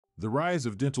The rise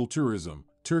of dental tourism,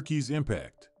 Turkey's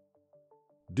impact.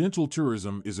 Dental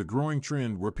tourism is a growing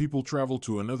trend where people travel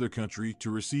to another country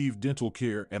to receive dental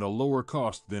care at a lower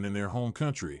cost than in their home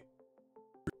country.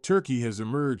 Turkey has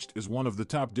emerged as one of the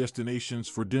top destinations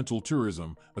for dental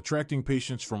tourism, attracting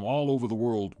patients from all over the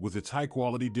world with its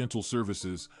high-quality dental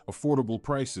services, affordable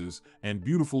prices, and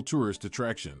beautiful tourist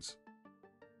attractions.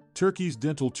 Turkey's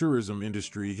dental tourism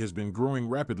industry has been growing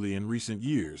rapidly in recent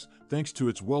years, thanks to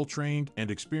its well-trained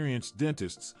and experienced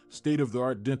dentists,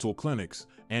 state-of-the-art dental clinics,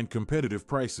 and competitive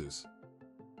prices.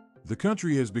 The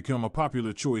country has become a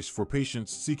popular choice for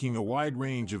patients seeking a wide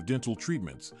range of dental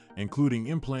treatments, including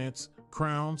implants,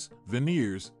 crowns,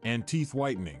 veneers, and teeth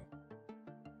whitening.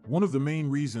 One of the main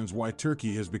reasons why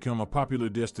Turkey has become a popular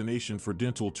destination for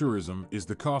dental tourism is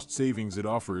the cost savings it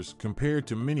offers compared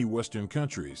to many Western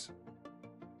countries.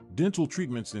 Dental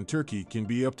treatments in Turkey can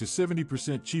be up to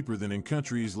 70% cheaper than in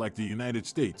countries like the United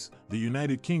States, the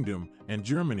United Kingdom, and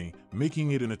Germany,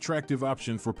 making it an attractive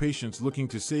option for patients looking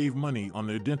to save money on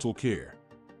their dental care.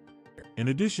 In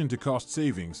addition to cost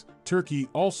savings, Turkey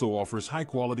also offers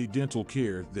high-quality dental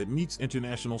care that meets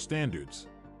international standards.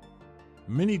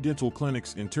 Many dental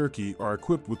clinics in Turkey are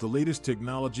equipped with the latest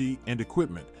technology and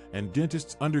equipment, and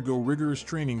dentists undergo rigorous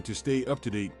training to stay up to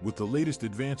date with the latest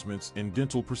advancements in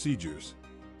dental procedures.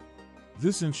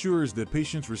 This ensures that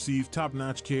patients receive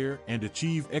top-notch care and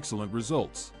achieve excellent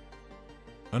results.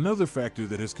 Another factor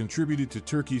that has contributed to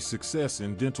Turkey's success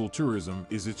in dental tourism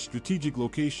is its strategic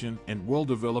location and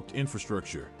well-developed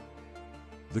infrastructure.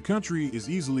 The country is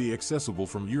easily accessible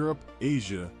from Europe,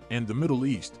 Asia, and the Middle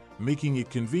East, making it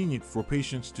convenient for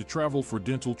patients to travel for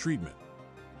dental treatment.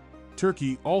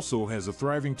 Turkey also has a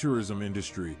thriving tourism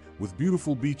industry, with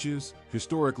beautiful beaches,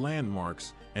 historic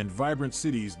landmarks, and vibrant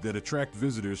cities that attract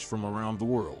visitors from around the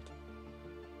world.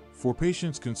 For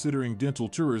patients considering dental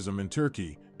tourism in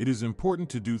Turkey, it is important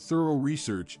to do thorough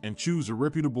research and choose a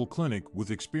reputable clinic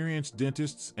with experienced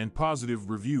dentists and positive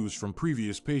reviews from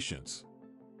previous patients.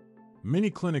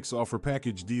 Many clinics offer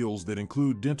package deals that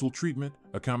include dental treatment,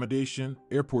 accommodation,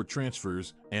 airport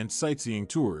transfers, and sightseeing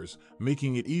tours,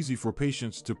 making it easy for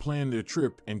patients to plan their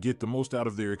trip and get the most out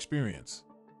of their experience.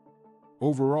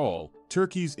 Overall,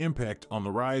 Turkey's impact on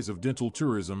the rise of dental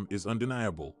tourism is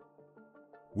undeniable.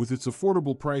 With its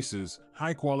affordable prices,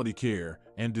 high-quality care,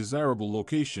 and desirable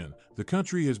location, the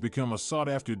country has become a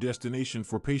sought-after destination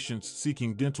for patients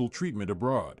seeking dental treatment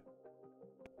abroad.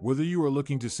 Whether you are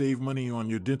looking to save money on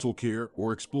your dental care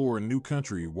or explore a new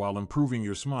country while improving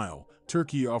your smile,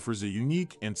 Turkey offers a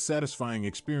unique and satisfying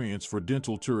experience for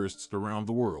dental tourists around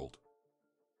the world.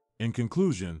 In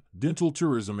conclusion, dental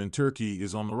tourism in Turkey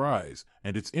is on the rise,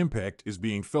 and its impact is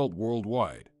being felt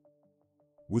worldwide.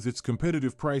 With its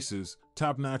competitive prices,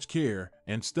 top-notch care,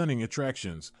 and stunning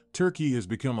attractions, Turkey has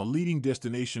become a leading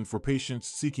destination for patients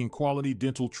seeking quality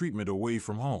dental treatment away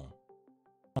from home.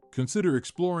 Consider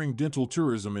exploring dental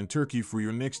tourism in Turkey for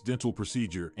your next dental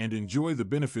procedure and enjoy the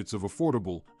benefits of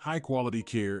affordable, high-quality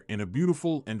care in a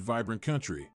beautiful and vibrant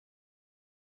country.